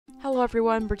Hello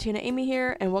everyone, Bertina Amy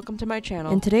here, and welcome to my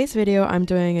channel. In today's video, I'm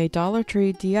doing a Dollar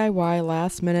Tree DIY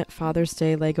last minute Father's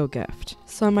Day Lego gift.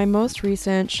 So on my most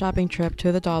recent shopping trip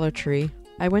to the Dollar Tree,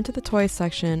 I went to the toy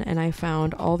section and I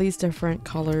found all these different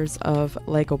colors of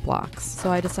Lego blocks.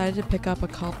 So I decided to pick up a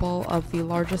couple of the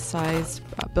largest size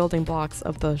building blocks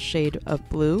of the shade of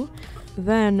blue.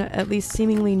 Then, at least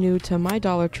seemingly new to my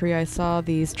Dollar Tree, I saw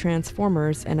these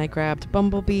Transformers and I grabbed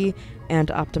Bumblebee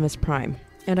and Optimus Prime.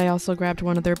 And I also grabbed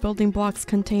one of their building blocks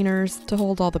containers to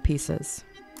hold all the pieces.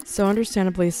 So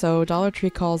understandably so, Dollar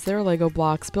Tree calls their Lego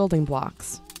blocks building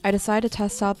blocks. I decided to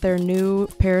test out their new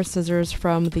pair of scissors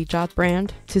from the Jot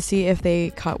brand to see if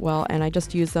they cut well, and I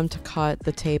just used them to cut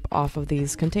the tape off of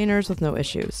these containers with no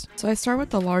issues. So I start with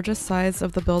the largest size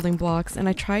of the building blocks, and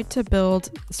I tried to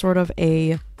build sort of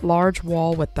a large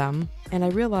wall with them. And I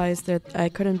realized that I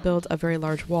couldn't build a very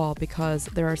large wall because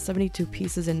there are 72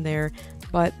 pieces in there,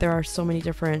 but there are so many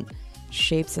different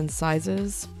shapes and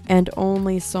sizes, and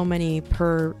only so many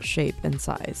per shape and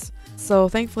size. So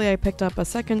thankfully I picked up a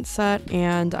second set,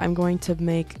 and I'm going to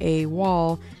make a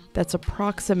wall that's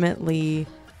approximately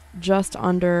just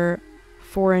under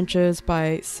 4 inches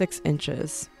by 6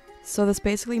 inches. So this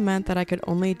basically meant that I could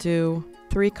only do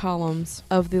 3 columns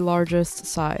of the largest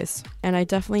size, and I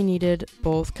definitely needed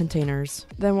both containers.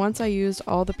 Then once I used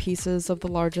all the pieces of the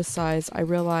largest size, I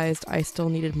realized I still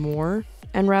needed more,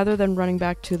 and rather than running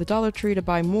back to the Dollar Tree to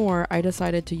buy more, I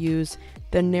decided to use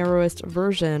the narrowest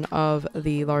version of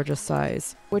the largest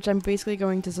size, which I'm basically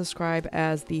going to describe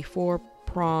as the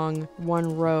 4-prong,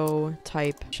 1-row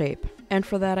type shape. And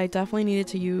for that, I definitely needed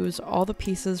to use all the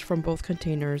pieces from both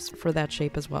containers for that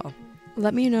shape as well.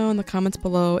 Let me know in the comments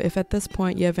below if at this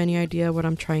point you have any idea what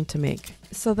I'm trying to make.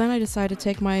 So then I decided to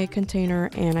take my container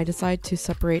and I decided to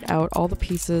separate out all the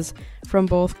pieces from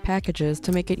both packages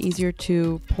to make it easier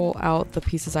to pull out the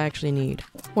pieces I actually need.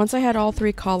 Once I had all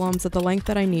 3 columns at the length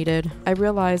that I needed, I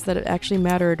realized that it actually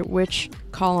mattered which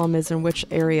column is in which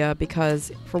area, because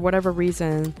for whatever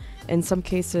reason, in some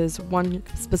cases, one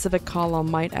specific column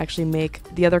might actually make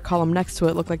the other column next to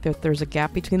it look like there's a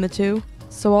gap between the two.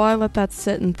 So while I let that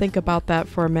sit and think about that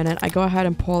for a minute, I go ahead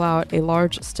and pull out a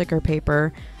large sticker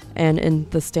paper and in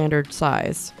the standard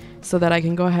size so that I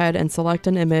can go ahead and select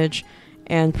an image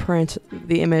and print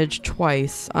the image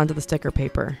twice onto the sticker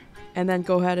paper and then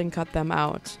go ahead and cut them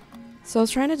out. So I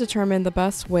was trying to determine the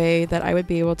best way that I would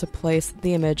be able to place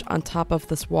the image on top of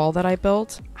this wall that I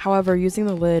built. However, using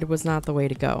the lid was not the way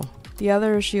to go. The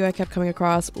other issue I kept coming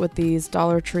across with these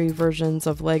Dollar Tree versions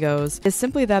of Legos is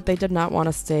simply that they did not want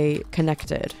to stay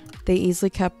connected. They easily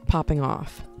kept popping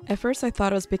off. At first I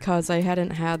thought it was because I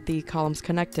hadn't had the columns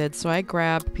connected, so I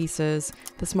grabbed pieces,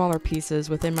 the smaller pieces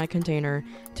within my container,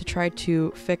 to try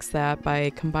to fix that by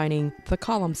combining the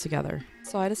columns together.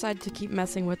 So I decided to keep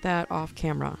messing with that off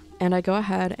camera. And I go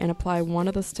ahead and apply one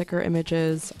of the sticker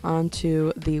images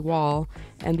onto the wall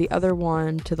and the other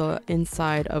one to the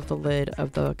inside of the lid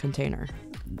of the container.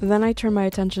 Then I turn my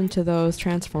attention to those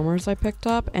Transformers I picked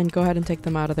up and go ahead and take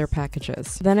them out of their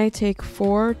packages. Then I take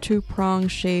 4 2-prong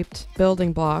shaped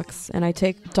building blocks and I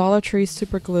take Dollar Tree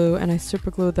super glue and I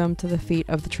super glue them to the feet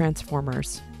of the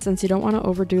Transformers. Since you don't want to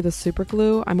overdo the super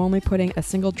glue, I'm only putting a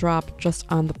single drop just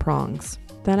on the prongs.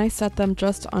 Then I set them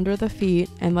just under the feet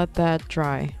and let that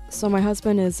dry. So my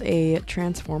husband is a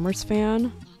Transformers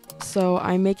fan, so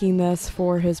I'm making this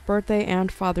for his birthday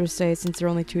and Father's Day since they're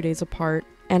only 2 days apart,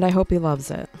 and I hope he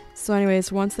loves it. So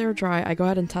anyways, once they're dry, I go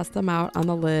ahead and test them out on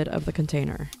the lid of the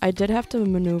container. I did have to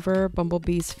maneuver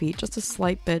Bumblebee's feet just a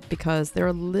slight bit because they're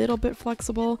a little bit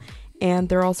flexible and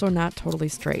they're also not totally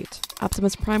straight.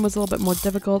 Optimus Prime was a little bit more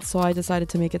difficult, so I decided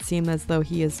to make it seem as though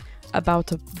he is about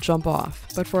to jump off.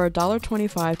 But for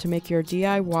 $1.25 to make your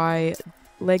DIY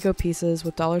Lego pieces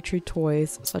with Dollar Tree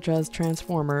toys such as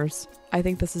Transformers, I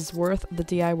think this is worth the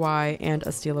DIY and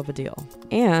a steal of a deal.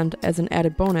 And as an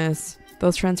added bonus,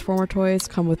 those Transformer toys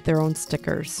come with their own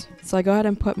stickers. So I go ahead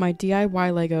and put my DIY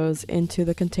Legos into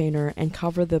the container and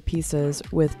cover the pieces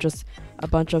with just a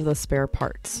bunch of the spare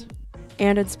parts.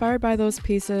 And inspired by those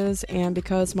pieces, and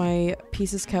because my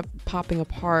pieces kept popping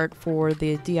apart for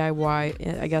the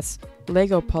DIY, I guess,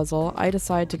 Lego puzzle, I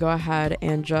decided to go ahead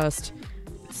and just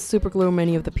super glue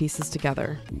many of the pieces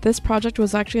together. This project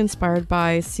was actually inspired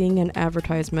by seeing an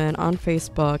advertisement on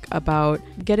Facebook about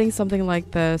getting something like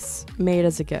this made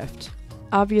as a gift.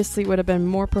 Obviously, it would have been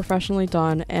more professionally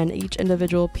done and each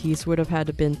individual piece would have had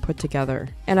to been put together.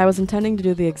 And I was intending to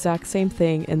do the exact same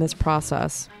thing in this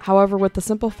process. However, with the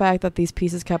simple fact that these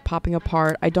pieces kept popping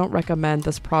apart, I don't recommend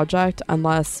this project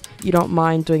unless you don't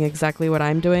mind doing exactly what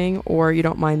I'm doing or you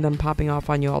don't mind them popping off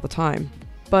on you all the time.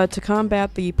 But to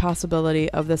combat the possibility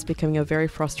of this becoming a very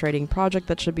frustrating project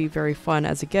that should be very fun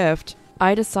as a gift,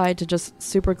 I decided to just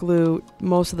super glue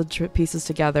most of the pieces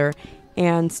together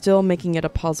and still making it a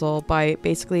puzzle by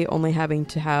basically only having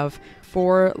to have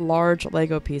 4 large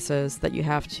Lego pieces that you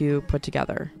have to put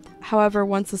together. However,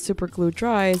 once the super glue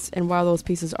dries and while those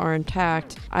pieces are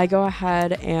intact, I go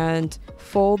ahead and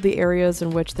fold the areas in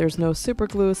which there's no super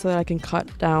glue so that I can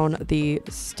cut down the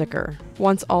sticker.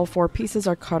 Once all 4 pieces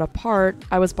are cut apart,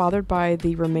 I was bothered by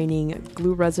the remaining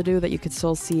glue residue that you could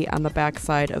still see on the back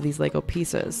side of these Lego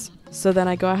pieces. So then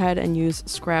I go ahead and use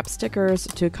scrap stickers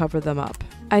to cover them up.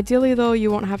 Ideally though,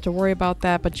 you won't have to worry about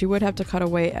that, but you would have to cut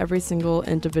away every single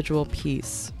individual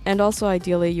piece. And also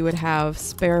ideally you would have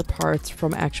spare parts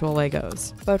from actual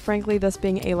Legos. But frankly, this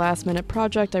being a last minute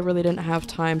project, I really didn't have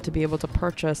time to be able to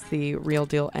purchase the real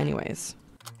deal anyways.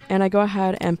 And I go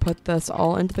ahead and put this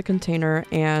all into the container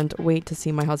and wait to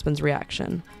see my husband's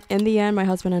reaction. In the end, my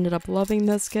husband ended up loving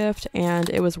this gift and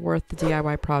it was worth the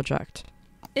DIY project.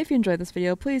 If you enjoyed this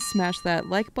video, please smash that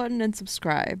like button and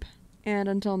subscribe. And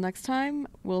until next time,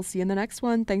 we'll see you in the next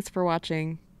one. Thanks for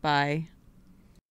watching. Bye.